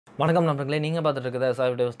வணக்கம் நண்பர்களே, நீங்கள் பார்த்துட்டு இருக்கிறது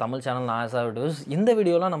SRVTWIZ தமிழ் சேனல். நான் SRVTWIZ. இந்த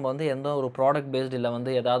வீடியோவில் நம்ம வந்து எந்த ஒரு ப்ராடக்ட் பேஸ்ட் இல்லை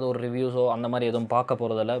வந்து ஏதாவது ஒரு ரிவ்யூஸோ அந்த மாதிரி எதுவும் பார்க்க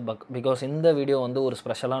போகிறதில்ல. பிகாஸ் இந்த வீடியோ வந்து ஒரு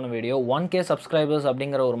ஸ்பெஷலான வீடியோ. 1K சப்ஸ்கிரைபர்ஸ்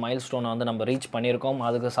அப்படிங்கிற ஒரு மைல் ஸ்டோனை வந்து நம்ம ரீச் பண்ணியிருக்கோம்.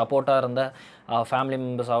 அதுக்கு சப்போர்ட்டாக இருந்த ஃபேமிலி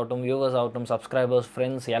மெம்பர்ஸ் ஆகட்டும், வியூவர்ஸ் ஆகட்டும், சப்ஸ்கிரைபர்ஸ்,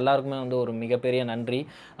 ஃப்ரெண்ட்ஸ் எல்லாருக்குமே வந்து ஒரு மிகப்பெரிய நன்றி.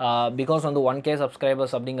 பிகாஸ் வந்து 1K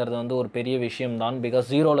சப்ஸ்கிரைபர்ஸ் அப்படிங்கிறது வந்து ஒரு பெரிய விஷயம் தான்.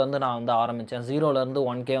 பிகாஸ் ஜீரோலேருந்து நான் வந்து ஆரம்பித்தேன். ஜீரோலேருந்து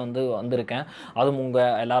 1K வந்து வந்திருக்கேன். அதுவும்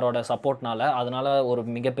உங்கள் எல்லாரோட சப்போர்ட்னால. அதனால் ஒரு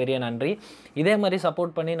மிகப்பெரிய நன்றி. இதே மாதிரி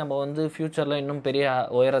சப்போர்ட் பண்ணி நம்ம வந்து ஃப்யூச்சரில் இன்னும் பெரிய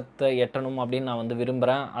உயரத்தை எட்டணும் அப்படின்னு நான் வந்து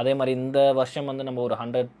விரும்புகிறேன். அதே மாதிரி இந்த வருஷம் வந்து நம்ம ஒரு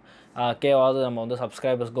 100Kவாவது நம்ம வந்து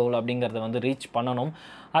சப்ஸ்கிரைபர்ஸ் கோல் அப்படிங்கிறத வந்து ரீச் பண்ணணும்.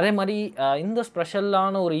 அதே மாதிரி இந்த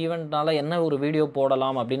ஸ்பெஷலான ஒரு ஈவெண்ட்னால என்ன ஒரு வீடியோ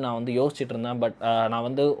போடலாம் அப்படின்னு நான் வந்து யோசிச்சுட்டு இருந்தேன். பட் நான்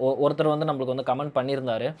வந்து ஒருத்தர் வந்து நம்மளுக்கு வந்து கமெண்ட்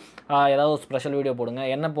பண்ணியிருந்தார், ஏதாவது ஒரு ஸ்பெஷல் வீடியோ போடுங்க,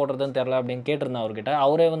 என்ன போடுறதுன்னு தெரில அப்படின்னு கேட்டிருந்தேன் அவர்கிட்ட.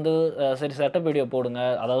 அவரே வந்து சரி செட்டப் வீடியோ போடுங்க,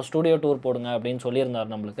 அதாவது ஸ்டூடியோ டூர் போடுங்க அப்படின்னு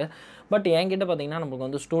சொல்லியிருந்தார் நம்மளுக்கு. பட் என்கிட்ட பார்த்திங்கன்னா நம்மளுக்கு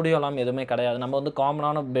வந்து ஸ்டூடியோலாம் எதுவுமே கிடையாது. நம்ம வந்து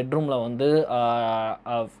காமனான பெட்ரூமில் வந்து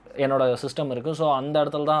என்னோடய சிஸ்டம் இருக்குது. ஸோ அந்த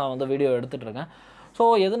இடத்துல தான் வந்து வீடியோ எடுத்துகிட்ருக்கேன். ஸோ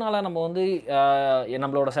எதனால் நம்ம வந்து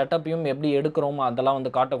நம்மளோட செட்டப்பையும் எப்படி எடுக்கிறோம் அதெல்லாம்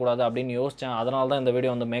வந்து காட்டக்கூடாது அப்படின்னு யோசித்தேன். அதனால தான் இந்த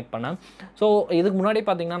வீடியோ வந்து மேக் பண்ணேன். ஸோ இதுக்கு முன்னாடி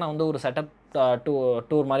பார்த்திங்கன்னா நான் வந்து ஒரு செட்டப்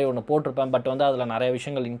டூர் மாதிரி ஒன்று போட்டிருப்பேன். பட் வந்து அதில் நிறைய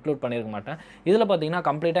விஷயங்கள் இன்க்ளூட் பண்ணியிருக்க மாட்டேன். இதில் பார்த்திங்கன்னா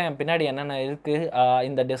கம்ப்ளீட்டாக என் பின்னாடி என்னென்ன இருக்குது,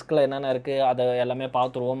 இந்த டெஸ்கில் என்னென்ன இருக்குது அதை எல்லாமே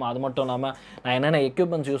பார்த்துருவோம். அது மட்டும் இல்லாமல் நான் என்னென்ன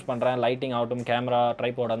எக்யூப்மெண்ட்ஸ் யூஸ் பண்ணுறேன், லைட்டிங் ஆகட்டும், கேமரா,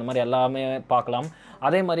 ட்ரைபாட், அந்த மாதிரி எல்லாமே பார்க்கலாம்.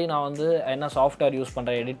 அதே மாதிரி நான் வந்து என்ன சாஃப்ட்வேர் யூஸ்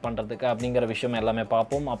பண்ணுறேன் எடிட் பண்ணுறதுக்கு அப்படிங்கிற விஷயம் எல்லாமே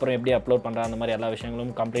பார்ப்போம். அப்புறம் எப்படி அப்லோட் பண்ணுறேன் அந்த மாதிரி எல்லா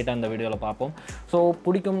விஷயங்களும் கம்ப்ளீட்டாக இந்த வீடியோவில் பார்ப்போம். ஸோ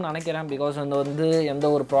பிடிக்கும்னு நினைக்கிறேன். பிகாஸ் வந்து எந்த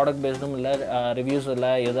ஒரு ப்ராடக்ட் பேஸ்டும் இல்லை, ரிவ்யூஸ்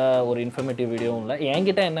இல்லை, எதோ ஒரு இன்ஃபர்மேட்டிவ் வீடியோவும் இல்லை.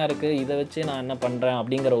 என்கிட்ட என்ன இருக்குது, இதை வச்சு நான் என்ன பண்ணுறேன்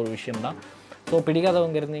அப்படிங்கிற ஒரு விஷயம் தான். ஸோ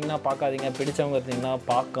பிடிக்காதவங்க இருந்தீங்கன்னா பார்க்காதீங்க, பிடிச்சவங்க இருந்தீங்கன்னா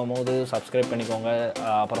பார்க்கும் போது சப்ஸ்கிரைப் பண்ணிக்கோங்க,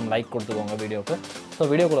 அப்புறம் லைக் கொடுத்துக்கோங்க வீடியோவுக்கு.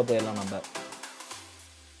 ஸோ வீடியோக்குள்ளே போயிடலாம்.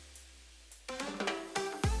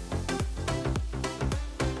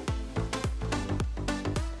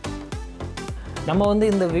 நம்ம வந்து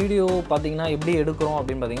இந்த வீடியோ பார்த்திங்கன்னா எப்படி எடுக்கிறோம்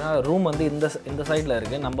அப்படின்னு பார்த்திங்கன்னா, ரூம் வந்து இந்த சைடில்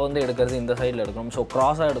இருக்குது, நம்ம வந்து எடுக்கிறது இந்த சைடில் எடுக்கிறோம். ஸோ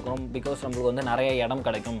க்ராஸாக எடுக்கிறோம். பிகாஸ் நம்மளுக்கு வந்து நிறைய இடம்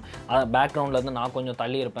கிடைக்கும். பேக்ரவுண்ட்லேருந்து நான் கொஞ்சம்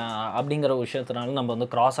தள்ளி இருப்பேன் அப்படிங்கிற விஷயத்தினால நம்ம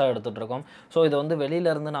வந்து க்ராஸாக எடுத்துகிட்டு இருக்கோம். ஸோ இதை வந்து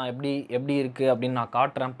வெளியிலேருந்து நான் எப்படி இருக்குது அப்படின்னு நான்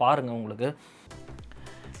காட்டுறேன், பாருங்கள் உங்களுக்கு.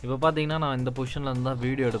 இப்போ பார்த்தீங்கன்னா நான் இந்த பொசிஷனில் தான்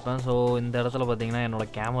வீடியோ எடுப்பேன். ஸோ இந்த இடத்துல பார்த்தீங்கன்னா என்னோடய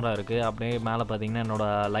கேமரா இருக்குது. அப்படியே மேலே பார்த்தீங்கன்னா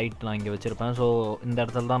என்னோடய லைட் நான் இங்கே வச்சுருப்பேன். ஸோ இந்த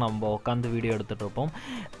இடத்துல தான் நம்ம உட்காந்து வீடியோ எடுத்துகிட்ருப்போம்.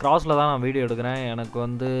 க்ராஸில் தான் நான் வீடியோ எடுக்கிறேன். எனக்கு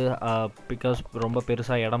வந்து பிகாஸ் ரொம்ப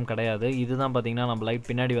பெருசாக இடம் கிடையாது. இதுதான் பார்த்தீங்கன்னா நம்ம லைட்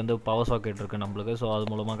பின்னாடி வந்து பவர் சாக்கெட் இருக்குது நம்மளுக்கு. ஸோ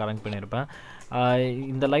அது மூலமாக கனெக்ட் பண்ணியிருப்பேன்.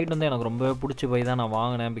 இந்த லைட் வந்து எனக்கு ரொம்பவே பிடிச்சி போய் தான் நான்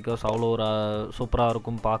வாங்கினேன். பிகாஸ் அவ்வளோ ஒரு சூப்பராக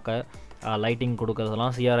இருக்கும் பார்க்க. லைட்டிங்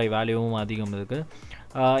கொடுக்கறதுலாம் CRI வேல்யூவும் அதிகம் இருக்குது.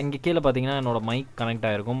 இங்கே கீழே பார்த்தீங்கன்னா என்னோடய மைக் கனெக்ட்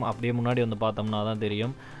ஆகிருக்கும். அப்படியே முன்னாடி வந்து பார்த்தோம்னா தான்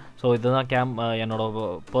தெரியும். ஸோ இதுதான் என்னோடய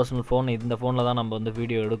பர்சனல் ஃபோன். இந்த ஃபோனில் தான் நம்ம வந்து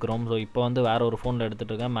வீடியோ எடுக்கிறோம். ஸோ இப்போ வந்து வேறு ஒரு ஃபோனில்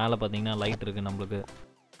எடுத்துகிட்டு இருக்கேன். மேலே பார்த்தீங்கன்னா லைட் இருக்குது நம்மளுக்கு.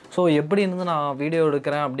 ஸோ எப்படி இருந்து நான் வீடியோ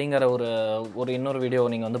எடுக்கிறேன் அப்படிங்கிற ஒரு இன்னொரு வீடியோ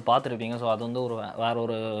நீங்கள் வந்து பார்த்துருப்பீங்க. ஸோ அது வந்து வேறு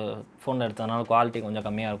ஒரு ஃபோனில் எடுத்ததுனால குவாலிட்டி கொஞ்சம்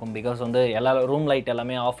கம்மியாக இருக்கும். பிகாஸ் வந்து எல்லா ரூம் லைட்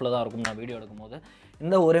எல்லாமே ஆஃபில் தான் இருக்கும் நான் வீடியோ எடுக்கும்போது.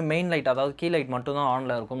 இந்த ஒரு மெயின் லைட், அதாவது கீ லைட் மட்டும் தான்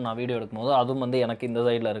ஆனில் இருக்கும் நான் வீடியோ எடுக்கும்போது. அதுவும் வந்து எனக்கு இந்த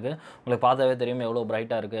சைடில் இருக்குது. உங்களுக்கு பார்த்தாவே தெரியும் எவ்வளோ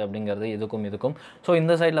பிரைட்டாக இருக்குது அப்படிங்கிறது இதுக்கும். ஸோ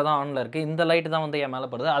இந்த சைடில் தான் ஆனில் இருக்குது. இந்த லைட்டு தான் வந்து என் மேலே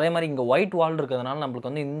படுது. அதே மாதிரி இங்கே ஒயிட் வால் இருக்கிறதுனால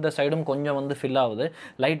நம்மளுக்கு வந்து இந்த சைடும் கொஞ்சம் வந்து ஃபில் ஆகுது.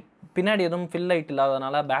 லைட் பின்னாடி எதுவும் ஃபில் லைட்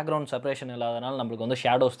இல்லாதனால, பேக்ரவுண்ட் செப்பரேஷன் இல்லாதனால நம்மளுக்கு வந்து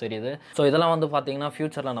ஷேடோஸ் தெரியுது. ஸோ இதெல்லாம் வந்து பார்த்திங்கன்னா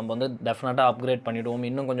ஃப்யூச்சரில் நம்ம வந்து டெஃபினட்டாக அப்கிரேட் பண்ணிவிடுவோம்.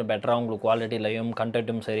 இன்னும் கொஞ்சம் பெட்டராக உங்களுக்கு குவாலிட்டிலையும்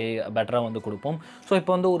கண்டென்ட்டும் சரி பெட்டராக வந்து கொடுப்போம். ஸோ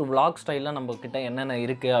இப்போ வந்து ஒரு விளாக் ஸ்டைலில் நம்மக்கிட்ட என்னென்ன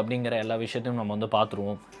இருக்குது அப்படிங்கிற எல்லா விஷயத்தையும் நம்ம வந்து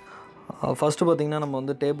பார்த்துருவோம். ஃபஸ்ட்டு பார்த்திங்கன்னா நம்ம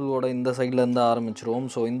வந்து டேபிளோட இந்த சைட்லேருந்து ஆரம்பிச்சிருவோம்.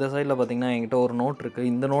 ஸோ இந்த சைடில் பார்த்திங்கன்னா என்கிட்ட ஒரு நோட் இருக்குது.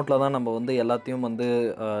 இந்த நோட்டில் தான் நம்ம வந்து எல்லாத்தையும் வந்து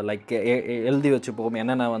லைக் எழுதி வச்சுப்போம்.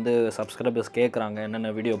 என்னென்ன வந்து சப்ஸ்கிரைபர்ஸ் கேட்குறாங்க, என்னென்ன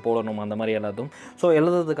வீடியோ போடணும், அந்த மாதிரி எல்லாத்தையும். ஸோ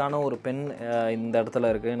எழுதுறதுக்கான ஒரு பென் இந்த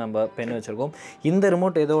இடத்துல இருக்குது. நம்ம பென் வச்சுருக்கோம். இந்த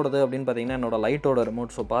ரிமோட் எதோடது அப்படின்னு பார்த்திங்கன்னா என்னோடய லைட்டோட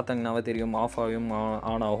ரிமோட். ஸோ பார்த்தீங்கன்னாவே தெரியும் ஆஃப் ஆகும்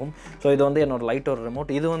ஆன் ஆகும். ஸோ இது வந்து என்னோடய லைட்டோட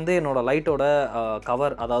ரிமோட். இது வந்து என்னோடய லைட்டோட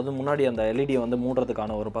கவர், அதாவது முன்னாடி அந்த எல்இடியை வந்து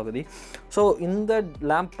மூடுறதுக்கான ஒரு பகுதி. ஸோ இந்த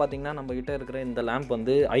லேம்ப் பார்த்திங்கன்னா நம்ம கிட்ட இருக்கிற இந்த லேம்ப்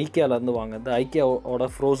வந்து ஐக்கியாவிலேருந்து வாங்குறது. ஐக்கியாவோட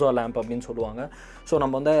ஃப்ரோசா லேம்ப் அப்படின்னு சொல்லுவாங்க. ஸோ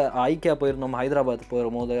நம்ம வந்து ஐக்கியா போயிருந்தோம், ஹைதராபாத்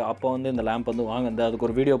போகும்போது அப்போ வந்து இந்த லேம்ப் வந்து வாங்குறது. அதுக்கு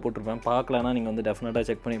ஒரு வீடியோ போட்டிருப்பேன், பார்க்கலன்னா நீங்கள் வந்து டெஃபினட்டாக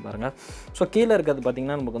செக் பண்ணி பாருங்கள். ஸோ கீழே இருக்கிறது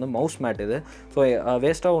பார்த்திங்கன்னா நமக்கு வந்து மவுஸ் மேட். இது ஸோ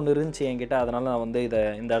வேஸ்ட்டாக ஒன்று இருந்துச்சு என்கிட்ட, அதனால் நான் வந்து இதை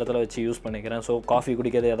இந்த இடத்துல வச்சு யூஸ் பண்ணிக்கிறேன். ஸோ காஃபி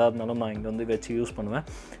குடிக்கிறது எதாவது இருந்தாலும் நான் இங்கே வந்து வச்சு யூஸ் பண்ணுவேன்.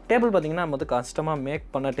 டேபிள் பார்த்திங்கன்னா நம்ம வந்து கஸ்டமாக மேக்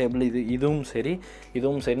பண்ண டேபிள். இதுவும் சரி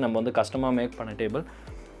நம்ம வந்து கஸ்டமாக மேக் பண்ண டேபிள்.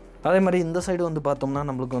 அதே மாதிரி இந்த சைடு வந்து பார்த்தோம்னா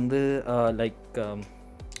நம்மளுக்கு வந்து லைக்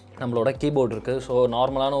நம்மளோட கீபோர்டு இருக்குது. ஸோ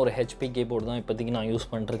நார்மலான ஒரு ஹெச்பி கீபோர்டு தான் இப்போதைக்கு நான் யூஸ்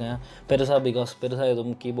பண்ணிருக்கேன். பெருசாக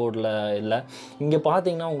எதுவும் கீபோர்டில் இல்லை. இங்கே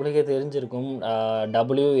பார்த்தீங்கன்னா உங்களுக்கே தெரிஞ்சிருக்கும்,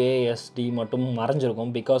 WASD மட்டும்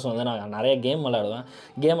மறைஞ்சிருக்கும். பிகாஸ் வந்து நான் நிறைய கேம் விளாடுவேன்.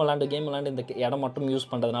 கேம் விளாண்டு இந்த இடம் மட்டும் யூஸ்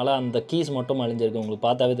பண்ணுறதுனால அந்த கீஸ் மட்டும் அழிஞ்சிருக்கு. உங்களுக்கு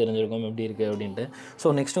பார்த்தாவே தெரிஞ்சிருக்கும் எப்படி இருக்குது அப்படின்ட்டு.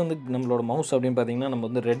 ஸோ நெக்ஸ்ட் வந்து நம்மளோட மவுஸ் அப்படின்னு பார்த்தீங்கன்னா நம்ம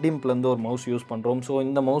வந்து ரெட்டிம்ப்லேருந்து ஒரு மவுஸ் யூஸ் பண்ணுறோம். ஸோ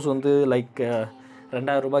இந்த மவுஸ் வந்து லைக்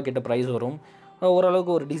 2000 ரூபாய் கிட்ட ப்ரைஸ் வரும்.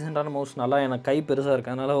 ஓரளவுக்கு ஒரு டீசெண்டான மவுஸ், நல்லா எனக்கு கை பெருசாக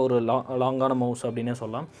இருக்குது, அதனால் ஒரு லாங்கான மவுஸ் அப்படின்னே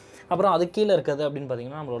சொல்லலாம். அப்புறம் அது கீழே இருக்கிறது அப்படின்னு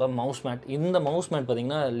பார்த்திங்கன்னா நம்மளோட மவுஸ் மேட். இந்த மவுஸ் மேட்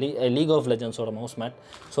பார்த்திங்கன்னா league of லெஜண்ட்ஸோட mouse mat.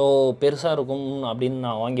 So பெருசாக இருக்கும் அப்படின்னு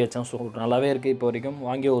நான் வாங்கி வச்சேன். ஸோ நல்லாவே இருக்குது. இப்போ வரைக்கும்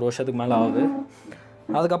வாங்கி 1 வருஷத்துக்கு மேலே ஆகுது.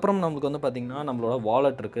 அதுக்கப்புறம் நம்மளுக்கு வந்து பார்த்திங்கன்னா நம்மளோட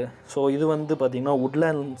வாலெட் இருக்குது. ஸோ இது வந்து பார்த்திங்கன்னா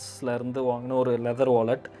உட்லேண்ட்ஸ்லேருந்து வாங்கின ஒரு லெதர்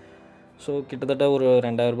வாலெட். ஸோ கிட்டத்தட்ட ஒரு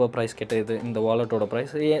 2000 ரூபாய் ப்ரைஸ் கிட்ட இது இந்த வாலெட்டோட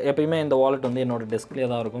ப்ரைஸ். எப்பயுமே இந்த வாலெட் வந்து என்னோடய டெஸ்க்லேயே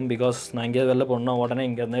தான் இருக்கும். பிகாஸ் நான் எங்கேயாவது வெளில போகணுன்னா உடனே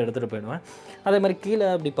இங்கேருந்து எடுத்துகிட்டு போயிடுவேன். அதே மாதிரி கீழே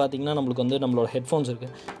அப்படி பார்த்திங்கன்னா நம்மளுக்கு வந்து நம்மளோட ஹெட்ஃபோன்ஸ்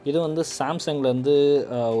இருக்குது. இது வந்து சாம்சங்லேருந்து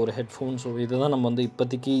ஒரு ஹெட்ஃபோன். ஸோ இதுதான் நம்ம வந்து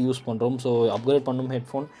இப்போதைக்கு யூஸ் பண்ணுறோம். ஸோ அப்கிரேட் பண்ணும்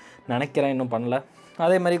ஹெட்ஃபோன் நினைக்கிறேன், இன்னும் பண்ணல.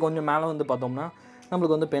 அதே மாதிரி கொஞ்சம் மேலே வந்து பார்த்தோம்னா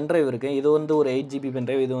நம்மளுக்கு வந்து பென்ட்ரைவ் இருக்குது. இது வந்து ஒரு 8GB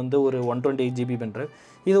பென்ட்ரைவ், இது வந்து ஒரு 128GB பென்ட்ரைவ்.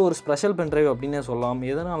 இது ஒரு ஸ்பெஷல் பென்ட்ரைவ் அப்படின்னே சொல்லலாம்.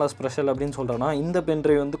 எதனால் ஸ்பெஷல் அப்படின்னு சொல்கிறேன்னா, இந்த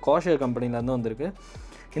பென்ட்ரைவ் வந்து காஷியர் கம்பெனிலேருந்து வந்திருக்கு.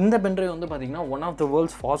 இந்த பென்ட்ரைவ் வந்து பார்த்திங்கன்னா one of the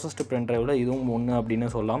world's fastest பென்ட்ரைவில் இதுவும் ஒன்று அப்படின்னு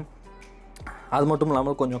சொல்லலாம். அது மட்டும்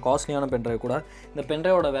இல்லாமல் கொஞ்சம் காஸ்ட்லியான பென்ட்ரைவ் கூட. இந்த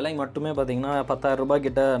பென்ட்ரைவோட விலை மட்டுமே பார்த்திங்கன்னா 10,000 ரூபாய்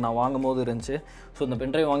கிட்ட நான் வாங்கும் போது இருந்துச்சு. ஸோ இந்த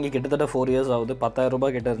பென்ட்ரைவ் வாங்கி கிட்டத்தட்ட 4 இயர்ஸ் ஆகுது. 10,000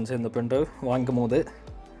 ரூபாய் கிட்ட இருந்துச்சு இந்த பென்ட்ரைவ் வாங்கும் போது.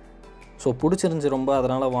 ஸோ பிடிச்சிருந்துச்சி ரொம்ப,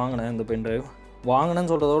 அதனால் வாங்கினேன். இந்த பென்ட்ரைவ் வாங்கினேன்னு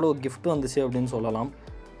சொல்கிறதோட ஒரு கிஃப்ட் வந்துச்சு அப்படின்னு சொல்லலாம்.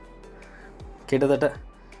 கிட்டத்தட்ட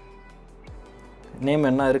நேம்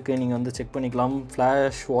என்ன இருக்குது நீங்கள் வந்து செக் பண்ணிக்கலாம்.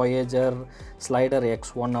 ஃப்ளாஷ் வாயேஜர் ஸ்லைடர்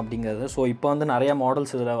X1 அப்படிங்கிறது. ஸோ இப்போ வந்து நிறையா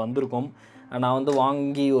மாடல்ஸ் இதில் வந்திருக்கும். நான் வந்து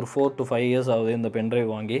வாங்கி ஒரு 4 to 5 இயர்ஸ் ஆகுது இந்த பென்ட்ரைவ்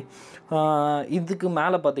வாங்கி. இதுக்கு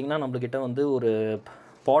மேலே பார்த்திங்கன்னா நம்மக்கிட்ட வந்து ஒரு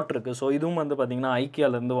பாட் இருக்குது. ஸோ இதுவும் வந்து பார்த்திங்கன்னா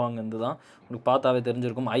ஐக்கியாலேருந்து வாங்கினது தான். உங்களுக்கு பார்த்தாவே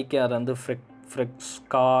தெரிஞ்சிருக்கும். ஐக்கியாலேருந்து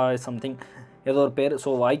ஃப்ரெக்ஸ்கா சம்திங் ஏதோ ஒரு பேர். ஸோ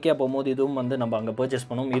ஐக்கியா போகும்போது இதுவும் வந்து நம்ம அங்கே பர்ச்சேஸ்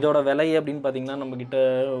பண்ணோம். இதோட விலை அப்படின்னு பார்த்திங்கன்னா நம்மக்கிட்ட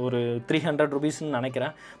ஒரு 300 ரூபீஸ்ன்னு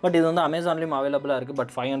நினைக்கிறேன். பட் இது வந்து அமேசான்லேயும் அவைலபிளாக இருக்குது.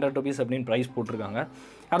 பட் 500 ரூபீஸ் அப்படின்னு ப்ரைஸ் போட்டிருக்காங்க.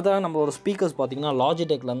 அடுத்ததாக நம்ம ஒரு ஸ்பீக்கர்ஸ் பார்த்திங்கன்னா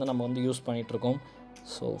லாஜிடெக்லேருந்து நம்ம வந்து யூஸ் பண்ணிகிட்ருக்கோம்.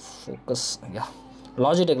 ஸோ ஃபோக்கஸ்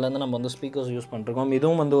லாஜிடெக்லேருந்து நம்ம வந்து ஸ்பீக்கர்ஸ் யூஸ் பண்ணிருக்கோம்.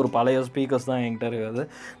 இதுவும் வந்து ஒரு பழைய ஸ்பீக்கர்ஸ் தான் என்கிட்ட இருக்குது.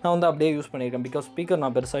 நான் வந்து அப்படியே யூஸ் பண்ணியிருக்கேன். பிகாஸ் ஸ்பீக்கர்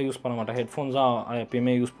நான் பெருசாக யூஸ் பண்ண மாட்டேன். ஹெட்ஃபோன்ஸ் தான்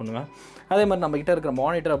எப்பயுமே யூஸ் பண்ணுவேன். அதே மாதிரி நம்மக்கிட்ட இருக்கிற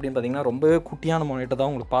மானிட்டர் அப்படின்னு பார்த்திங்கன்னா ரொம்பவே குட்டியான மானிட்டர்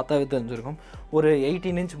தான். உங்களுக்கு பார்த்தாவே தெரிஞ்சிருக்கும். ஒரு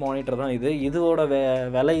 18 inch மானிட்டர் தான் இது. இதோட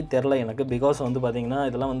விலை தெரில எனக்கு. பிகாஸ் வந்து பார்த்திங்கன்னா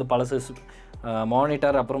இதெல்லாம் வந்து பழசு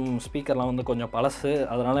மானிட்டர், அப்புறம் ஸ்பீக்கர்லாம் வந்து கொஞ்சம் பழசு.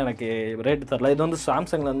 அதனால் எனக்கு ரேட்டு தெரில. இது வந்து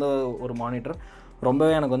சாம்சங்லேருந்து ஒரு மானிட்டர்.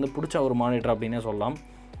 ரொம்பவே எனக்கு வந்து பிடிச்ச ஒரு மானிட்டர் அப்படின்னே சொல்லலாம்.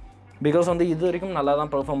 பிகாஸ் வந்து இது வரைக்கும் நல்லா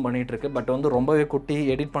தான் பெர்ஃபார்ம் பண்ணிகிட்ருக்கு. பட் வந்து ரொம்பவே குட்டி,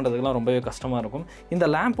 எடிட் பண்ணுறதுக்குலாம் ரொம்பவே கஷ்டமாக இருக்கும். இந்த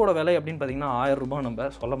லேம்போட விலை அப்படின்னு பார்த்திங்கன்னா 1000 ரூபாய். நம்ம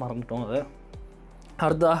சொல்ல மறந்துட்டோம் அது.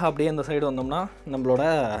 அடுத்ததாக அப்படியே இந்த சைடு வந்தோம்னா நம்மளோட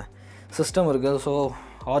சிஸ்டம் இருக்குது. ஸோ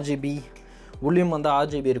RGB உள்ளியும் வந்து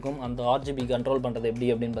RGB இருக்கும். அந்த RGB கண்ட்ரோல் பண்ணுறது எப்படி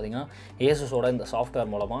அப்படின்னு பார்த்திங்கன்னா ஏசுஸோட இந்த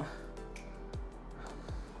சாஃப்ட்வேர் மூலமாக.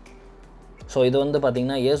 ஸோ இது வந்து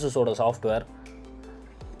பார்த்திங்கன்னா ஏசுஸோட சாஃப்ட்வேர்.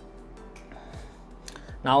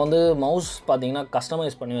 நான் வந்து மவுஸ் பார்த்திங்கன்னா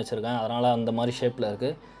கஸ்டமைஸ் பண்ணி வச்சுருக்கேன். அதனால் அந்த மாதிரி ஷேப்பில்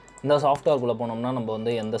இருக்குது. இந்த சாஃப்ட்வேர்க்குள்ளே போனோம்னா நம்ம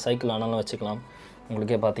வந்து எந்த சைக்கிள் ஆனாலும் வச்சுக்கலாம்.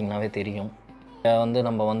 உங்களுக்கே பார்த்திங்கனாவே தெரியும். வந்து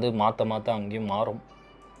நம்ம வந்து மாற்ற அங்கேயும் மாறும்.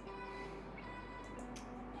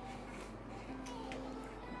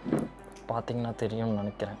 பார்த்திங்கன்னா தெரியும்னு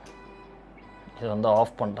நினைக்கிறேன். இது வந்து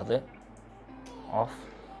ஆஃப் பண்ணுறது, ஆஃப்.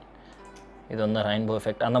 இது வந்து ரெயின்போ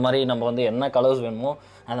எஃபெக்ட். அந்த மாதிரி நம்ம வந்து என்ன கலர்ஸ் வேணுமோ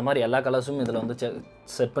அந்த மாதிரி எல்லா கலர்ஸும் இதில் வந்து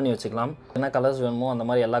செட் பண்ணி வச்சுக்கலாம். என்ன கலர்ஸ் வேணுமோ அந்த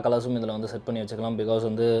மாதிரி எல்லா கலர்ஸும் இதில் வந்து செட் பண்ணி வச்சுக்கலாம். பிகாஸ்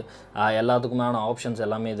வந்து எல்லாத்துக்குமான ஆப்ஷன்ஸ்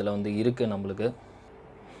எல்லாமே இதில் வந்து இருக்குது நம்மளுக்கு.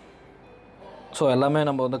 ஸோ எல்லாமே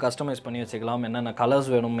நம்ம வந்து கஸ்டமைஸ் பண்ணி வச்சுக்கலாம். என்னென்ன கலர்ஸ்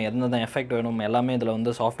வேணும், எந்தெந்த எஃபெக்ட் வேணும், எல்லாமே இதில்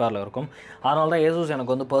வந்து சாஃப்ட்வேரில் இருக்கும். அதனால தான் ஏசூஸ்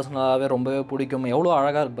எனக்கு வந்து பர்சனலாகவே ரொம்பவே பிடிக்கும். எவ்வளோ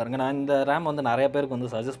அழகாக இருக்கு பாருங்கள். நான் இந்த ரேம் வந்து நிறைய பேருக்கு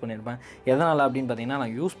வந்து சஜஸ்ட் பண்ணியிருப்பேன். எதனால் அப்படின்னு பார்த்தீங்கன்னா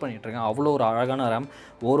நான் யூஸ் பண்ணிகிட்ருக்கேன். அவ்வளோ ஒரு அழகான ரேம்.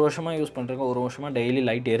 1 வருஷமாக யூஸ் பண்ணுறேன். 1 வருஷமாக டெய்லி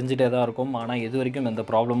லைட் எரிஞ்சிட்டே தான் இருக்கும். ஆனால் இது வரைக்கும் எந்த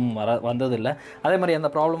ப்ராப்ளமும் வந்ததில்லை. அதே மாதிரி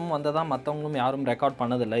எந்த ப்ராப்ளமும் வந்ததாக மற்றவங்களும் யாரும் ரெக்கார்ட்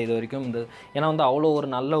பண்ணதில்லை இது வரைக்கும். ஏன்னா வந்து அவ்வளோ ஒரு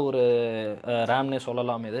நல்ல ஒரு ரேம்னே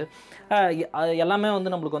சொல்லலாம். இது எல்லாமே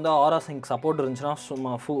வந்து நம்மளுக்கு வந்து ஆரா சிங்க் சப்போர்ட் இருந்துச்சுன்னா சும்மா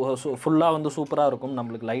ஃபுல்லாக வந்து சூப்பராக இருக்கும்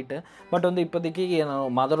நம்மளுக்கு லைட்டு. பட் வந்து இப்போதைக்கு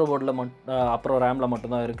மதர் போர்டில் அப்புறம் ரேமில்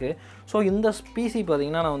மட்டும்தான் இருக்குது. ஸோ இந்த பிசி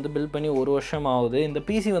பார்த்திங்கன்னா நான் வந்து பில்ட் பண்ணி 1 வருஷம் ஆகுது. இந்த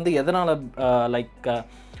பிசி வந்து எதனால் லைக்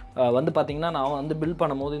வந்து பார்த்திங்கன்னா நான் வந்து பில்ட்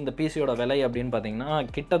பண்ணும்போது இந்த பிசியோட விலை அப்படின்னு பார்த்திங்கன்னா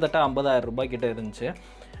கிட்டத்தட்ட 50,000 ரூபாய் கிட்டே இருந்துச்சு.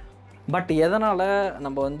 பட் எதனால்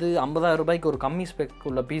நம்ம வந்து 50,000 ரூபாய்க்கு ஒரு கம்மி ஸ்பெக்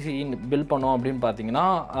உள்ள பிசி பில் பண்ணோம் அப்படின்னு பார்த்தீங்கன்னா,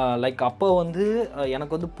 லைக் அப்போ வந்து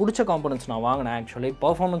எனக்கு வந்து பிடிச்ச காம்பனன்ட்ஸ் நான் வாங்கினேன். ஆக்சுவலி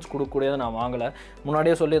பர்ஃபார்மன்ஸ் கொடுக்கக்கூடியதை நான் வாங்கலை.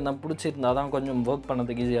 முன்னாடியே சொல்லியிருந்தேன், பிடிச்சிருந்தா தான் கொஞ்சம் ஒர்க்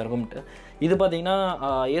பண்ணதுக்கு ஈஸியாக இருக்கும்ட்டு. இது பார்த்தீங்கன்னா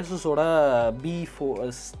ஏசுஸோட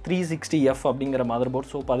B360F அப்படிங்கிற மதர்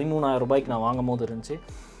போர்ட். ஸோ 13,000 ரூபாய்க்கு நான் வாங்கும் போது இருந்துச்சு.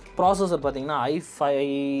 ப்ராசஸர் பார்த்தீங்கன்னா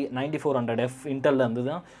i5-9400F இன்டெல்ல இருந்து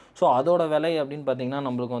தான். ஸோ அதோட விலை அப்படின்னு பார்த்தீங்கன்னா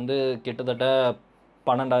நம்மளுக்கு வந்து கிட்டத்தட்ட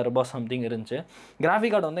 12,000 ரூபாய் சம்திங் இருந்துச்சு.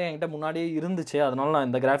 கிராஃபிக் கார்டு வந்து என்கிட்ட முன்னாடியே இருந்துச்சு, அதனால நான்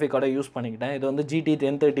இந்த கிராஃபிக் கார்டை யூஸ் பண்ணிக்கிட்டேன். இது வந்து GT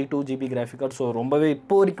 1030 2GB graphic card. So ரொம்பவே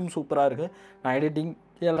இப்போ வரைக்கும் சூப்பராக இருக்குது. நான் எடிட்டிங்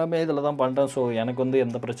எல்லாமே இதில் தான் பண்ணுறேன். ஸோ எனக்கு வந்து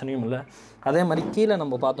எந்த பிரச்சனையும் இல்லை. அதே மாதிரி கீழே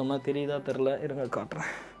நம்ம பார்த்தோம்னா தெரியுதா தெரில, இருங்க காட்டுறேன்.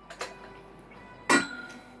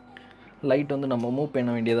 லைட் வந்து நம்ம மூவ் பண்ண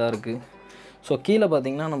வேண்டியதாக இருக்குது. ஸோ கீழே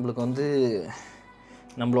பார்த்திங்கன்னா நம்மளுக்கு வந்து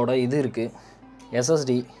நம்மளோட இது இருக்குது,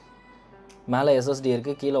 SSD. மேலே SSD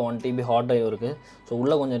இருக்குது, கீழே 1 TB ஹார்ட் ட்ரைவ் இருக்குது. ஸோ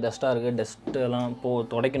உள்ளே கொஞ்சம் டஸ்ட்டாக இருக்குது, டஸ்ட்டெல்லாம்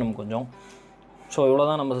துடைக்கணும் கொஞ்சம். ஸோ இவ்வளோ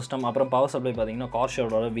தான் நம்ம சிஸ்டம். அப்புறம் பவர் சப்ளை பார்த்திங்கன்னா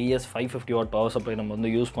கார்ஷோட VS 550 வாட் பவர் சப்ளை நம்ம வந்து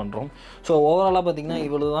யூஸ் பண்ணுறோம். ஸோ ஓவராலாக பார்த்திங்கன்னா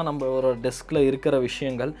இவ்வளோ தான் நம்ம ஒரு டெஸ்கில் இருக்கிற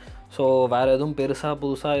விஷயங்கள். ஸோ வேறு எதுவும் பெருசாக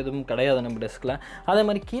புதுசாக எதுவும் கிடையாது நம்ம டெஸ்கில். அதே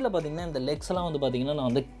மாதிரி கீழே பார்த்திங்கன்னா இந்த லெக்ஸ்லாம் வந்து பார்த்திங்கன்னா நான்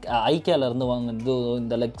வந்து ஐக்கியாவிலேருந்து வாங்கினது.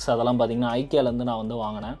 இந்த லெக்ஸ் அதெல்லாம் பார்த்திங்கன்னா ஐக்கியாவிலேருந்து நான் வந்து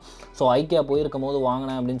வாங்கினேன். ஸோ ஐக்கியா போயிருக்கும் போது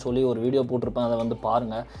வாங்கினேன் அப்படின்னு சொல்லி ஒரு வீடியோ போட்டிருப்பேன், அதை வந்து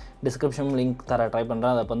பாருங்கள். டிஸ்கிரிப்ஷன் லிங்க் ட்ரை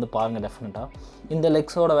பண்ணுறேன், அதை வந்து பாருங்கள் டெஃபினட்டாக. இந்த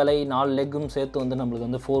லெக்ஸோட விலை 4 லெக்கும் சேர்த்து வந்து நம்மளுக்கு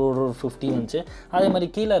வந்து 450 வந்துச்சு. அதே மாதிரி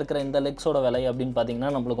கீழே இருக்கிற இந்த லெக்ஸோட விலை அப்படின்னு பார்த்தீங்கன்னா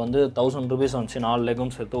நம்மளுக்கு வந்து 1000 ரூபீஸ் வந்துச்சு. 4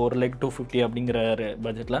 லெக்கும் சேர்த்து ஒரு லெக் 250 அப்படிங்கிற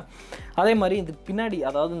பட்ஜெட்டில். அதே மாதிரி இது பின்னாடி,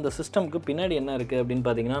 அதாவது இந்த சிஸ்டம்க்கு பின்னாடி என்ன இருக்குது அப்படின்னு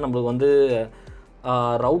பார்த்தீங்கன்னா நம்மளுக்கு வந்து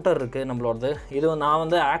ரவுட்டர் இருக்குது நம்மளோடது. இது நான்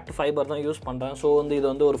வந்து ஆக்ட் ஃபைபர் தான் யூஸ் பண்ணுறேன். ஸோ வந்து இது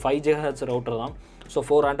வந்து ஒரு 5 GHz ரவுட்டர் தான். ஸோ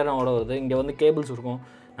 4 ஆண்டனாவோட வருது. இங்கே வந்து கேபிள்ஸ் இருக்கும்,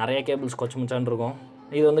 நிறைய கேபிள்ஸ் கொச்சமுச்சான் இருக்கும்.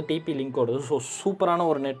 இது வந்து TP லிங்க் ஓடுது. ஸோ சூப்பரான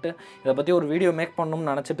ஒரு நெட்டு. இதை பற்றி ஒரு வீடியோ மேக் பண்ணணும்னு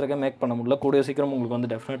நினச்சிட்ருக்கேன், மேக் பண்ண முடியல. கூடிய சீக்கிரம் உங்களுக்கு வந்து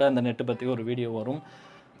டெஃபினட்டாக இந்த நெட்டு பற்றி ஒரு வீடியோ வரும்.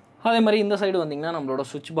 அதே மாதிரி இந்த சைடு வந்திங்கன்னா நம்மளோட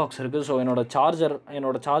சுவிட்ச் பாக்ஸ் இருக்குது. ஸோ என்னோடய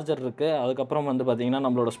சார்ஜர் இருக்குது. அதுக்கப்புறம் வந்து பார்த்திங்கன்னா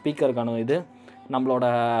நம்மளோட ஸ்பீக்கருக்கான இது, நம்மளோட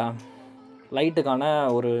லைட்டுக்கான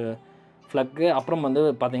ஒரு ஃப்ளக்கு, அப்புறம் வந்து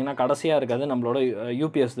பார்த்திங்கன்னா கடைசியாக இருக்காது நம்மளோட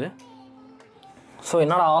UPS. ஸோ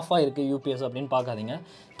என்னோட ஆஃப் ஆகிருக்கு UPS அப்படின்னு பார்க்காதீங்க.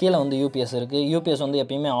 கீழே வந்து UPS இருக்குது. UPS வந்து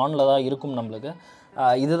எப்பயுமே ஆனில் தான் இருக்கும் நம்மளுக்கு.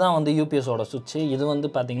 இதுதான் வந்து UPSோட சுவிட்சு. இது வந்து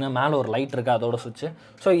பார்த்திங்கன்னா மேலே ஒரு லைட் இருக்குது, அதோட சுவிட்சு.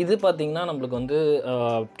 ஸோ இது பார்த்திங்கன்னா நம்மளுக்கு வந்து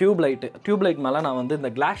டியூப் லைட் மேலே நான் வந்து இந்த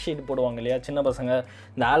கிளாஸ் ஷீட் போடுவாங்க இல்லையா, சின்ன பசங்க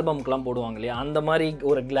இந்த ஆல்பம்க்கெலாம் போடுவாங்க இல்லையா, அந்த மாதிரி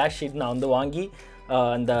ஒரு கிளாஸ் ஷீட் நான் வந்து வாங்கி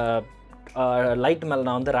இந்த லைட் மேலே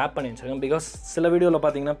நான் வந்து ரேப் பண்ணி வச்சுருக்கேன். பிகாஸ் சில வீடியோவில்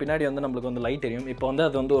பார்த்திங்கன்னா பின்னாடி வந்து நம்மளுக்கு வந்து லைட் எரியும். இப்போ வந்து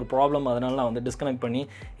அது வந்து ஒரு ப்ராப்ளம், அதனால நான் வந்து டிஸ்கனெக்ட் பண்ணி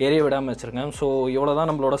எரிய விடாமல் வச்சுருக்கேன். ஸோ இவ்வளோ தான்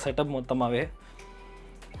நம்மளோட செட்டப் மொத்தமாகவே.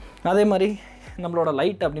 அதே மாதிரி நம்மளோட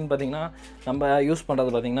லைட் அப்படின்னு பார்த்திங்கன்னா நம்ம யூஸ்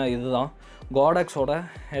பண்ணுறது பார்த்திங்கன்னா இதுதான் காடெக்ஸோட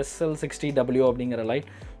SL60W அப்படிங்கிற லைட்.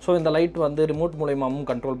 ஸோ இந்த லைட் வந்து ரிமோட் மூலயமாவும்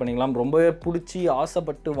கண்ட்ரோல் பண்ணிக்கலாம். ரொம்பவே பிடிச்சி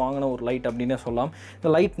ஆசைப்பட்டு வாங்கின ஒரு லைட் அப்படின்னே சொல்லலாம். இந்த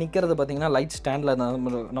லைட் நிற்கிறது பார்த்திங்கன்னா லைட் ஸ்டாண்டில்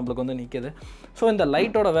நம்மளுக்கு வந்து நிற்கிது. ஸோ இந்த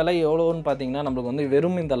லைட்டோட விலை எவ்வளோன்னு பார்த்திங்கன்னா நம்மளுக்கு வந்து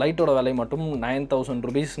வெறும் இந்த லைட்டோட விலை மட்டும் 9,000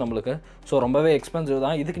 ரூபீஸ் நம்மளுக்கு. ஸோ ரொம்பவே எக்ஸ்பென்சிவ்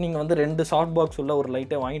தான். இதுக்கு நீங்கள் வந்து 2 சாஃப்ட் பாக்ஸ் உள்ள ஒரு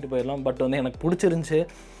லைட்டை வாங்கிட்டு போயிடலாம். பட் வந்து எனக்கு பிடிச்சிருந்துச்சி,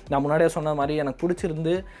 நான் முன்னாடியே சொன்ன மாதிரி எனக்கு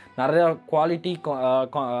பிடிச்சிருந்து நிறையா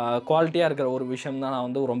குவாலிட்டியாக இருக்கிற ஒரு விஷயம் தான் நான்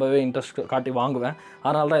வந்து ரொம்பவே இன்ட்ரெஸ்ட் காட்டி வாங்குவேன்.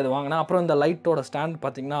 அதனால தான் இது வாங்கினேன். அப்புறம் இந்த லைட்டோட ஸ்டாண்ட்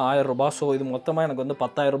பார்த்திங்கன்னா 1000 ரூபாய். ஸோ இது மொத்தமாக எனக்கு வந்து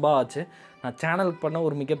 10,000 ரூபாய் ஆச்சு. நான் சேனலுக்கு பண்ண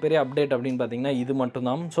ஒரு மிகப்பெரிய அப்டேட் அப்படின்னு பார்த்திங்கன்னா இது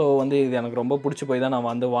மட்டும்தான். ஸோ வந்து இது எனக்கு ரொம்ப பிடிச்சி போய் தான் நான்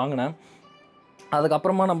வந்து வாங்கினேன்.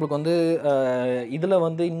 அதுக்கப்புறமா நம்மளுக்கு வந்து இதில்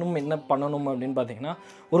வந்து இன்னும் என்ன பண்ணணும் அப்படின்னு பார்த்திங்கன்னா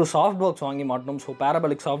ஒரு சாஃப்ட் பாக்ஸ் வாங்கி மாட்டணும். ஸோ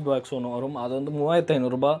பேரபலிக் சாஃப்ட் பாக்ஸ் ஒன்று வரும், அது வந்து 3500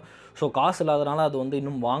 ரூபாய். ஸோ காசு இல்லாதனால அது வந்து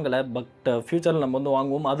இன்னும் வாங்கலை. பட் ஃப்யூச்சரில் நம்ம வந்து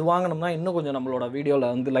வாங்குவோம். அது வாங்கினோம்னா இன்னும் கொஞ்சம் நம்மளோட வீடியோவில்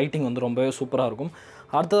வந்து லைட்டிங் வந்து ரொம்பவே சூப்பராக இருக்கும்.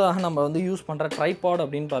 அடுத்ததாக நம்ம வந்து யூஸ் பண்ணுற ட்ரைபாட்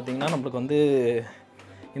அப்படின்னு பார்த்திங்கன்னா நம்மளுக்கு வந்து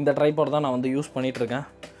இந்த ட்ரைபாட் தான் நான் வந்து யூஸ் பண்ணிகிட்ருக்கேன்.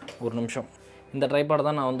 ஒரு நிமிஷம். இந்த ட்ரைபாட்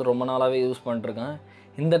தான் நான் வந்து ரொம்ப நாளாகவே யூஸ் பண்ணிட்டுருக்கேன்.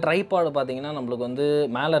 இந்த ட்ரைபாடு பார்த்திங்கன்னா நம்மளுக்கு வந்து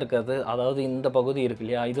மேலே இருக்கிறது, அதாவது இந்த பகுதி இருக்கு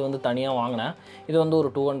இல்லையா, இது வந்து தனியாக வாங்கினேன். இது வந்து ஒரு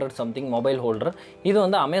 200 சம்திங் மொபைல் ஹோல்டர். இது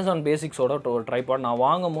வந்து அமேசான் பேசிக்ஸோட ட்ரைபாட். நான்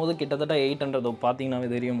வாங்கும் போது கிட்டத்தட்ட 800 பார்த்தீங்கன்னாவே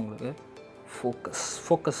தெரியும் உங்களுக்கு.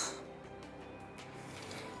 ஃபோக்கஸ்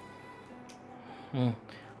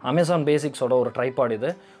அமேசான் பேசிக்ஸோட ஒரு ட்ரைபாட் இது.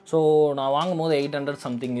 ஸோ நான் வாங்கும் போது 800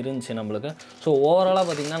 சம்திங் இருந்துச்சு நம்மளுக்கு. ஸோ ஓவராலாக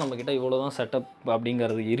பார்த்திங்கன்னா நம்மக்கிட்ட இவ்வளோ தான் செட்டப்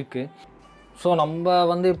அப்படிங்கிறது இருக்குது. ஸோ நம்ம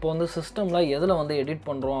வந்து இப்போ வந்து சிஸ்டமில் எதில் வந்து எடிட்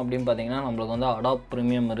பண்ணுறோம் அப்படின்னு பார்த்திங்கன்னா நம்மளுக்கு வந்து அடாப்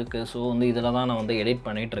ப்ரீமியம் இருக்குது. ஸோ வந்து இதில் தான் நான் வந்து எடிட்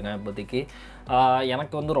பண்ணிகிட்ருக்கேன் இப்போதைக்கு.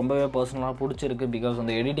 எனக்கு வந்து ரொம்பவே பர்சனலாக பிடிச்சிருக்கு. பிகாஸ்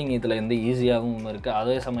வந்து எடிட்டிங் இதில் வந்து ஈஸியாகவும் இருக்குது,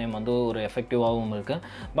 அதே சமயம் வந்து ஒரு எஃபெக்டிவாகவும் இருக்குது.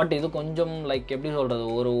 பட் இது கொஞ்சம் லைக் எப்படி சொல்கிறது,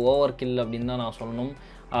 ஒரு ஓவர் கில் அப்படின்னு தான் நான் சொல்லணும்.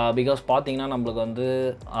 பிகாஸ் பார்த்திங்கன்னா நம்மளுக்கு வந்து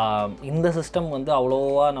இந்த சிஸ்டம் வந்து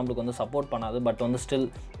அவ்வளோவா நம்மளுக்கு வந்து சப்போர்ட் பண்ணாது. பட் வந்து ஸ்டில்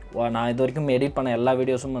நான் இது வரைக்கும் எடிட் பண்ண எல்லா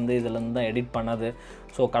வீடியோஸும் வந்து இதிலேருந்து தான் எடிட் பண்ணது.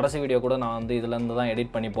 ஸோ கடைசி வீடியோ கூட நான் வந்து இதிலேருந்து தான்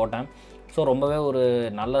எடிட் பண்ணி போட்டேன். ஸோ ரொம்பவே ஒரு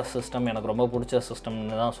நல்ல சிஸ்டம், எனக்கு ரொம்ப பிடிச்ச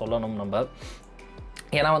சிஸ்டம்னு தான் சொல்லணும் நம்ம.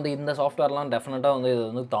 ஏன்னா வந்து இந்த சாஃப்ட்வேர்லாம் டெஃபினட்டாக வந்து இது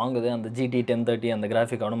வந்து தாங்குது. அந்த GT 1030 அந்த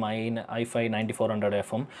கிராஃபிக் கார்டும் i5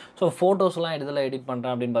 9400FM. ஸோ ஃபோட்டோஸ்லாம் இதில் எடிட்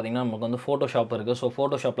பண்ணுறேன் அப்படின்னு பார்த்தீங்கன்னா நமக்கு வந்து ஃபோட்டோஷாப் இருக்குது. ஸோ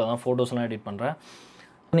ஃபோட்டோஷாப்பில் தான் ஃபோட்டோஸ்லாம் எடிட் பண்ணுறேன்.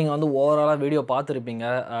 நீங்கள் வந்து ஓவராலாக வீடியோ பார்த்துருப்பீங்க,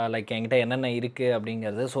 லைக் என்கிட்ட என்னென்ன இருக்குது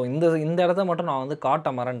அப்படிங்கிறது. ஸோ இந்த இடத்த மட்டும் நான் வந்து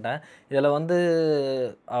காட்ட மறந்துட்டேன். இதில் வந்து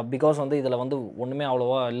பிகாஸ் வந்து இதில் வந்து ஒன்றுமே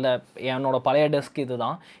அவ்வளோவா இல்லை. என்னோடய பழைய டெஸ்க் இது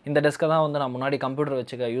தான். இந்த டெஸ்க்கை தான் வந்து நான் முன்னாடி கம்ப்யூட்டர்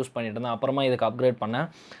வச்சுக்க யூஸ் பண்ணிட்டு இருந்தேன். அப்புறமா இதுக்கு அப்கிரேட் பண்ணேன்.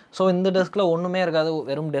 ஸோ இந்த டெஸ்கில் ஒன்றுமே இருக்காது,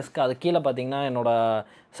 வெறும் டெஸ்க். அது கீழே பார்த்தீங்கன்னா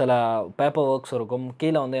என்னோடய சில பேப்பர் ஒர்க்ஸ் இருக்கும்.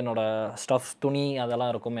 கீழே வந்து என்னோடய ஸ்டஃப்ஸ், துணி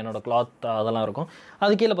அதெல்லாம் இருக்கும், என்னோடய கிளாத் அதெல்லாம் இருக்கும்.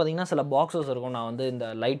 அது கீழே பார்த்தீங்கன்னா சில பாக்ஸஸ் இருக்கும். நான் வந்து இந்த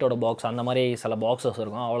லைட்டோட பாக்ஸ் அந்த மாதிரி சில பாக்ஸஸ்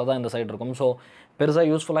இருக்கும். அவ்வளோதான் இந்த சைடு இருக்கும். ஸோ பெருசாக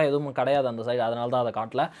யூஸ்ஃபுல்லாக எதுவும் கிடையாது அந்த சைடு, அதனால தான் அதை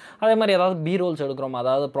காட்டல. அதே மாதிரி ஏதாவது பீரோல்ஸ் எடுக்கிறோம்,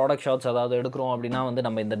 அதாவது ப்ராடக்ட் ஷாட்ஸ் ஏதாவது எடுக்கிறோம் அப்படின்னா வந்து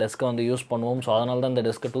நம்ம இந்த டெஸ்க்கை வந்து யூஸ் பண்ணுவோம். ஸோ அதனால தான் இந்த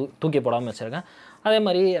டெஸ்க்கை தூக்கி போடாமல் வச்சுருக்கேன். அதே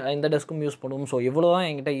மாதிரி இந்த டெஸ்க்கும் யூஸ் பண்ணுவோம். ஸோ இவ்வளோ தான்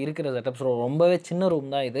என்கிட்ட இருக்கிற செட்டப்ஸ். ரொம்பவே சின்ன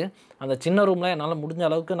ரூம் தான் இது. அந்த சின்ன ரூமில் என்னால் முடிஞ்ச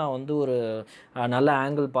அளவுக்கு நான் வந்து ஒரு நல்ல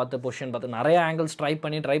ஆங்கிள் பார்த்து, பொசிஷன் பார்த்து, நிறைய ஆங்கிள்ஸ் ட்ரை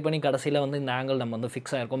பண்ணி கடைசியில் வந்து இந்த ஆங்கிள் நம்ம வந்து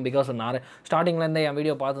ஃபிக்ஸ் ஆகிருக்கும். பிகாஸ் ஸ்டார்டிங்லேருந்து என்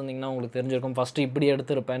வீடியோ பார்த்துருந்தீங்கன்னா உங்களுக்கு தெரிஞ்சிருக்கும். ஃபஸ்ட்டு இப்படி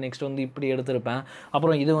எடுத்திருப்பேன், நெக்ஸ்ட் வந்து இப்படி எடுத்திருப்பேன்,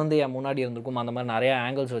 அப்புறம் இது வந்து என் முன்னாடி இருந்திருக்கும். அந்த மாதிரி நிறைய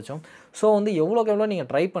ஆங்கிள்ஸ் வச்சோம். ஸோ வந்து எவ்வளோக்கு எவ்வளோ நீங்கள்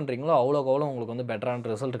ட்ரை பண்ணுறீங்களோ அவ்வளோக்கு எவ்வளோ உங்களுக்கு வந்து பெட்டரான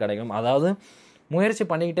ரிசல்ட் கிடைக்கும். அதாவது முயற்சி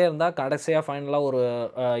பண்ணிக்கிட்டே இருந்தால் கடைசியாக ஃபைனலாக ஒரு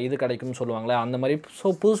இது கிடைக்கும்னு சொல்லுவாங்களே, அந்த மாதிரி. ஸோ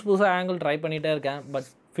புதுசாக ஆங்கிள் ட்ரை பண்ணிகிட்டே இருக்கேன். பட்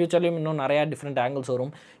ஃப்யூச்சர்லேயும் இன்னும் நிறையா டிஃப்ரெண்ட் ஆங்கிள்ஸ்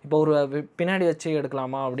வரும். இப்போ ஒரு பின்னாடி வச்சு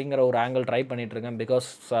எடுக்கலாமா அப்படிங்கிற ஒரு ஆங்கிள் ட்ரை பண்ணிகிட்ருக்கேன். பிகாஸ்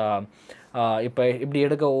இப்போ இப்படி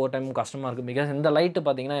எடுக்க ஒவ்வொரு டைமும் கஷ்டமாக இருக்குது. பிகாஸ் இந்த லைட்டு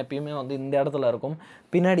பார்த்திங்கன்னா எப்பயுமே வந்து இந்த இடத்துல இருக்கும்,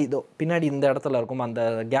 பின்னாடி இந்த இடத்துல இருக்கும். அந்த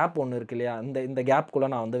கேப் ஒன்று இருக்கு இல்லையா, இந்த கேப்புக்குள்ளே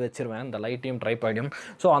நான் வந்து வச்சுருவேன் இந்த லைட்டையும் ட்ரைபாடையும்.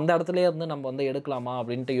 ஸோ அந்த இடத்துலேயே வந்து நம்ம வந்து எடுக்கலாமா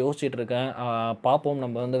அப்படின்ட்டு யோசிச்சுட்டு இருக்கேன். பார்ப்போம்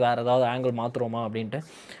நம்ம வந்து வேறு ஏதாவது ஆங்கிள் மாற்றுறோமா அப்படின்ட்டு.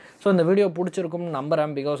 ஸோ இந்த வீடியோ பிடிச்சிருக்கும்னு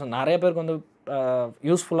நம்புகிறேன். பிகாஸ் நிறைய பேருக்கு வந்து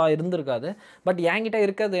யூஸ்ஃபுல்லாக இருந்திருக்காது. பட் என்கிட்ட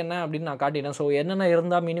இருக்கிறது என்ன அப்படின்னு நான் காட்டினேன். ஸோ என்னென்ன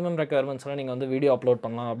இருந்தால் மினிமம் ரெக்குயர்மெண்ட்ஸ்லாம் நீங்கள் வந்து வீடியோ அப்லோட்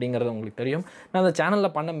பண்ணலாம் அப்படிங்கிறது உங்களுக்கு தெரியும். நான் அந்த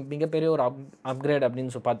சேனலில் பண்ண மிகப்பெரிய ஒரு அப்கிரேட்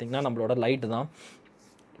அப்படின்னு பார்த்தீங்கன்னா நம்மளோட லைட்டு தான்.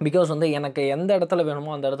 பிகாஸ் வந்து எனக்கு எந்த இடத்துல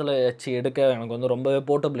வேணுமோ அந்த இடத்துல வச்சு எடுக்க எனக்கு வந்து ரொம்பவே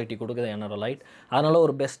போர்ட்டபிலிட்டி கொடுக்குது என்னோடய லைட். அதனால்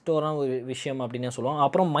ஒரு பெஸ்ட்டான ஒரு விஷயம் அப்படின்னே சொல்லுவோம்.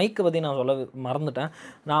 அப்புறம் மைக்கு பற்றி நான் சொல்ல மறந்துட்டேன்.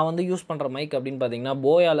 நான் வந்து யூஸ் பண்ணுற மைக் அப்படின்னு பார்த்தீங்கன்னா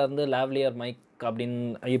போயாலேருந்து லாவ்லியர் மைக் அப்படின்னு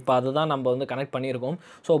இப்போ அதுதான் நம்ம வந்து கனெக்ட் பண்ணியிருக்கோம்.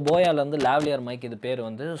 ஸோ போயாலேருந்து லாவ்லியர் மைக் இது பேர்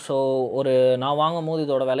வந்து. ஸோ நான் வாங்கும் போது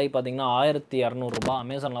இதோட விலை பார்த்திங்கன்னா 1200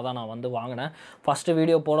 அமேசானில் தான் நான் வந்து வாங்கினேன். ஃபஸ்ட்டு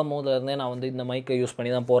வீடியோ போடும் போதுலேருந்தே நான் வந்து இந்த மைக்கை யூஸ்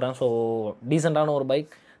பண்ணி தான் போகிறேன். ஸோ டீசெண்டான ஒரு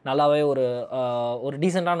பைக், நல்லாவே ஒரு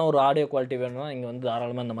டீசெண்டான ஒரு ஆடியோ குவாலிட்டி வேணும்னா இங்கே வந்து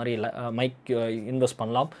தாராளமாக இந்த மாதிரி மைக் இன்வெஸ்ட்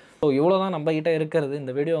பண்ணலாம். ஸோ இவ்வளோ தான் நம்மக்கிட்ட இருக்கிறது.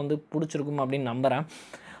 இந்த வீடியோ வந்து பிடிச்சிருக்கும் அப்படின்னு நம்புகிறேன்.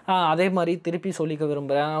 அதே மாதிரி திருப்பி சொல்லிக்க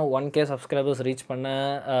விரும்புகிறேன், 1K சப்ஸ்கிரைபர்ஸ் ரீச் பண்ண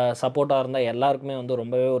சப்போர்ட்டாக இருந்தால் எல்லாருக்குமே வந்து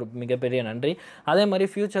ரொம்பவே ஒரு மிகப்பெரிய நன்றி. அதே மாதிரி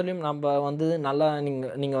ஃப்யூச்சர்லேயும் நம்ம வந்து நல்லா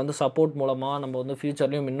நீங்கள் வந்து சப்போர்ட் மூலமாக நம்ம வந்து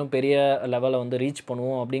ஃப்யூச்சர்லேயும் இன்னும் பெரிய லெவலில் வந்து ரீச்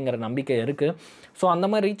பண்ணுவோம் அப்படிங்கிற நம்பிக்கை இருக்குது. ஸோ அந்த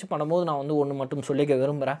மாதிரி ரீச் பண்ணும்போது நான் வந்து ஒன்று மட்டும் சொல்லிக்க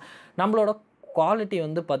விரும்புகிறேன், நம்மளோட குவாலிட்டி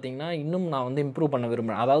வந்து பார்த்திங்கன்னா இன்னும் நான் வந்து இம்ப்ரூவ் பண்ண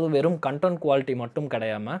விரும்புகிறேன். அதாவது வெறும் கண்டென்ட் குவாலிட்டி மட்டும்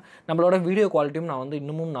கிடையாமல் நம்மளோட வீடியோ குவாலிட்டியும் நான் வந்து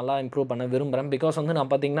இன்னமும் நல்லா இம்ப்ரூவ் பண்ண விரும்புகிறேன். பிகாஸ் வந்து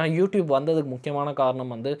நான் பார்த்திங்கன்னா யூடியூப் வந்ததுக்கு முக்கியமான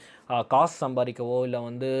காரணம் வந்து காசு சம்பாதிக்கவோ இல்லை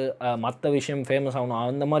வந்து மற்ற விஷயம் ஃபேமஸ் ஆகணும்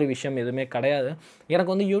அந்த மாதிரி விஷயம் எதுவுமே கிடையாது.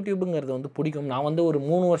 எனக்கு வந்து யூடியூப்புங்கிறது வந்து பிடிக்கும். நான் வந்து ஒரு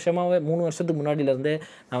 3 வருஷத்துக்கு முன்னாடியிலேருந்தே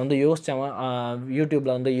நான் வந்து யோசித்தேன்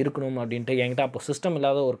யூடியூப்பில் வந்து இருக்கணும் அப்படின்ட்டு. என்கிட்ட அப்போ சிஸ்டம்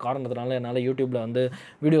இல்லாத ஒரு காரணத்தினால என்னால் யூடியூப்பில் வந்து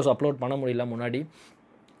வீடியோஸ் அப்லோட் பண்ண முடியல முன்னாடி.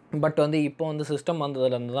 பட் வந்து இப்போ வந்து சிஸ்டம்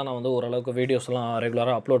வந்ததுலேருந்து தான் நான் வந்து ஓரளவுக்கு வீடியோஸ்லாம்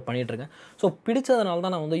ரெகுலராக அப்லோட் பண்ணிகிட்ருக்கேன். ஸோ பிடிச்சதுனால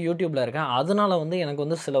தான் நான் வந்து யூடியூப்பில் இருக்கேன். அதனால் வந்து எனக்கு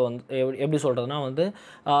வந்து சில வந்து எப்படி சொல்கிறதுனா வந்து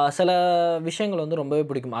சில விஷயங்கள் வந்து ரொம்பவே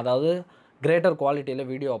பிடிக்கும். அதாவது கிரேட்டர் குவாலிட்டியில்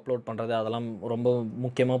வீடியோ அப்லோட் பண்ணுறது அதெல்லாம் ரொம்ப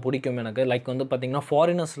முக்கியமாக பிடிக்கும் எனக்கு. லைக் வந்து பார்த்திங்கன்னா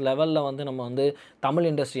ஃபாரினர்ஸ் லெவலில் வந்து நம்ம வந்து தமிழ்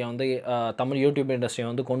இண்டஸ்ட்ரியை வந்து தமிழ் யூடியூப் இண்டஸ்ட்ரியை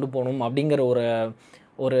வந்து கொண்டு போகணும் அப்படிங்கிற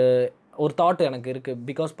ஒரு தாட் எனக்கு இருக்குது.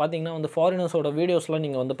 பிகாஸ் பார்த்திங்கன்னா வந்து ஃபாரினர்ஸோட வீடியோஸ்லாம்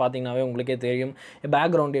நீங்கள் வந்து பார்த்திங்கனாவே உங்களுக்கே தெரியும்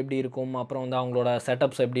பேக்ரவுண்ட் எப்படி இருக்கும், அப்புறம் வந்து அவங்களோட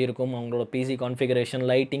செட்டப்ஸ் எப்படி இருக்கும், அவங்களோட PC configuration,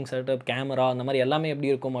 lighting setup, camera அந்த மாதிரி எல்லாமே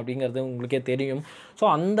எப்படி இருக்கும் அப்படிங்கிறது உங்களுக்கே தெரியும். ஸோ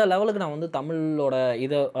அந்த லெவலுக்கு நான் வந்து தமிழோட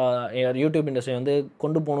இதை யூடியூப் இண்டஸ்ட்ரி வந்து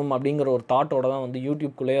கொண்டு போகணும் அப்படிங்கிற ஒரு தாட்டோட தான் வந்து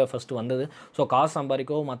யூடியூப்குள்ளேயே ஃபஸ்ட்டு வந்தது. ஸோ காசு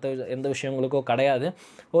சம்பாதிக்கோ மற்ற எந்த விஷயங்களுக்கோ கிடையாது,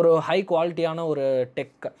 ஒரு ஹை குவாலிட்டியான ஒரு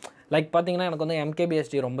டெக். லைக் பார்த்திங்கன்னா எனக்கு வந்து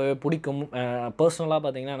MKBHD ரொம்பவே பிடிக்கும். பர்சனலாக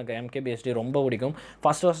பார்த்திங்கன்னா எனக்கு MKBHD ரொம்ப பிடிக்கும்.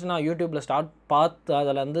 ஃபஸ்ட்டு நான் யூடியூப்பில் பார்த்து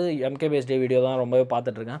அதிலேருந்து MKBHD வீடியோ தான் ரொம்பவே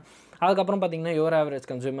பார்த்துட்ருக்கேன். அதுக்கப்புறம் பார்த்தீங்கன்னா யுவர் ஆவரேஜ்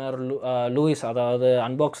கன்சூமர், லூயிஸ் அதாவது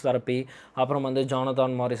அன்பாக்ஸ் தெரப்பி, அப்புறம் வந்து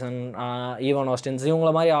ஜானதான் மாரிசன், ஈவன் ஆஸ்டின்ஸ்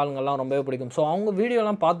இவங்கள மாதிரி ஆளுங்கள்லாம் ரொம்பவே பிடிக்கும். ஸோ அவங்க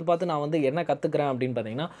வீடியோலாம் பார்த்து நான் வந்து என்ன கற்றுக்கிறேன் அப்படின்னு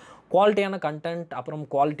பார்த்தீங்கன்னா குவாலிட்டியான கண்டென்ட், அப்புறம்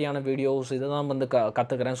குவாலிட்டியான வீடியோஸ் இதை தான் வந்து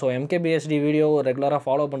கற்றுக்கிறேன். ஸோ MKBHD வீடியோ ரெகுலராக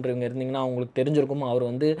ஃபாலோ பண்ணுறவங்க இருந்தீங்கன்னா அவங்களுக்கு தெரிஞ்சிருக்கும்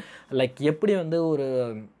அவர் வந்து லைக் எப்படி வந்து ஒரு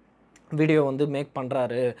வீடியோ வந்து மேக்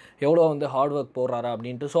பண்ணுறாரு, எவ்வளோ வந்து ஹார்ட் ஒர்க் போடுறாரு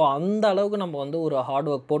அப்படின்ட்டு. ஸோ அந்த அளவுக்கு நம்ம வந்து ஒரு ஹார்ட்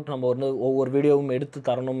ஒர்க் போட்டு நம்ம வந்து ஒவ்வொரு வீடியோவும் எடுத்து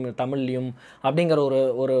தரணும் தமிழ்லையும் அப்படிங்கிற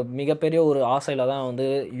ஒரு மிகப்பெரிய ஒரு ஆசையில் தான் வந்து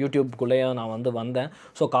யூடியூப்குள்ளேயே நான் வந்து வந்தேன்.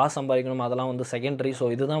 ஸோ காசு சம்பாதிக்கணும் அதெல்லாம் வந்து செகண்டரி.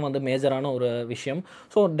 ஸோ இதுதான் வந்து மேஜரான ஒரு விஷயம்.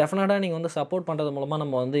 ஸோ டெஃபினட்டாக நீங்கள் வந்து சப்போர்ட் பண்ணுறது மூலமாக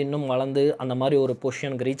நம்ம வந்து இன்னும் வளர்ந்து அந்த மாதிரி ஒரு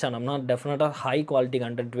பொசிஷனுக்கு ரீச் ஆனோம்னா டெஃபினட்டாக ஹை குவாலிட்டி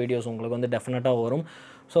கண்டென்ட் வீடியோஸ் உங்களுக்கு வந்து டெஃபினட்டாக வரும்.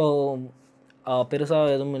 ஸோ பெருசாக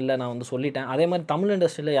எதுவும் இல்லை, நான் வந்து சொல்லிட்டேன். அதே மாதிரி தமிழ்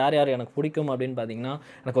இண்டஸ்ட்ரியில் யார் யார் எனக்கு பிடிக்கும் அப்படின்னு பார்த்தீங்கன்னா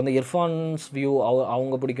எனக்கு வந்து இர்ஃபான்ஸ் வியூ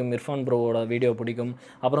அவங்க பிடிக்கும், இர்ஃபான் ப்ரோவோட வீடியோ பிடிக்கும்,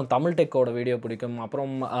 அப்புறம் தமிழ் டெக்கோட வீடியோ பிடிக்கும்,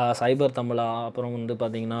 அப்புறம் சைபர் தமிழா, அப்புறம் வந்து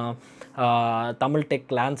பார்த்திங்கன்னா தமிழ்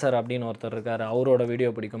டெக் லான்சர் அப்படின்னு ஒருத்தர் இருக்கார், அவரோட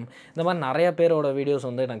வீடியோ பிடிக்கும். இந்த மாதிரி நிறைய பேரோட வீடியோஸ்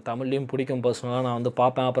வந்து எனக்கு தமிழ்லேயும் பிடிக்கும். பர்சனலாக நான் வந்து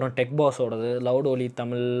பார்ப்பேன். அப்புறம் டெக் பாஸோடது, லவுட் ஒலி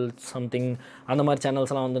தமிழ் சம்திங் அந்த மாதிரி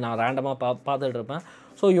சேனல்ஸ்லாம் வந்து நான் ரேண்டமாக பார்த்துட்டு இருப்பேன்.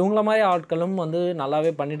 ஸோ இவங்கள மாதிரி ஆட்களும் வந்து நல்லாவே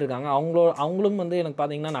பண்ணிகிட்ருக்காங்க. அவங்களும் வந்து எனக்கு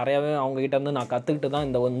பார்த்திங்கன்னா நிறையாவே அவங்ககிட்ட வந்து நான் கற்றுக்கிட்டு தான்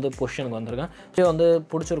இந்த வந்து பொசிஷனுக்கு வந்திருக்கேன். ஸோ வந்து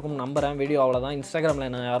பிடிச்சிருக்கும் நம்புகிறேன். வீடியோ அவ்வளோதான். இன்ஸ்டாகிராமில்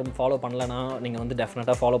என்ன யாரும் ஃபாலோ பண்ணலன்னா நீங்கள் வந்து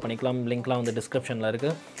டெஃபினட்டாக ஃபாலோ பண்ணிக்கலாம். லிங்க்லாம் வந்து டிஸ்கிரிப்ஷனில்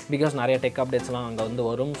இருக்குது. பிகாஸ் நிறைய டெக் அப்டேட்ஸ்லாம் அங்கே வந்து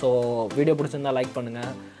வரும். ஸோ வீடியோ பிடிச்சிருந்தால் லைக்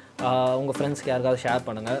பண்ணுங்கள், உங்கள் ஃப்ரெண்ட்ஸ்க்கு யாருக்காவது ஷேர்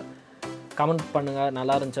பண்ணுங்கள், கமெண்ட் பண்ணுங்கள்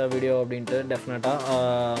நல்லா இருந்துச்சா வீடியோ அப்படின்ட்டு. டெஃபினட்டாக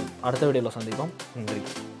அடுத்த வீடியோவில் சந்திப்போம். நன்றி.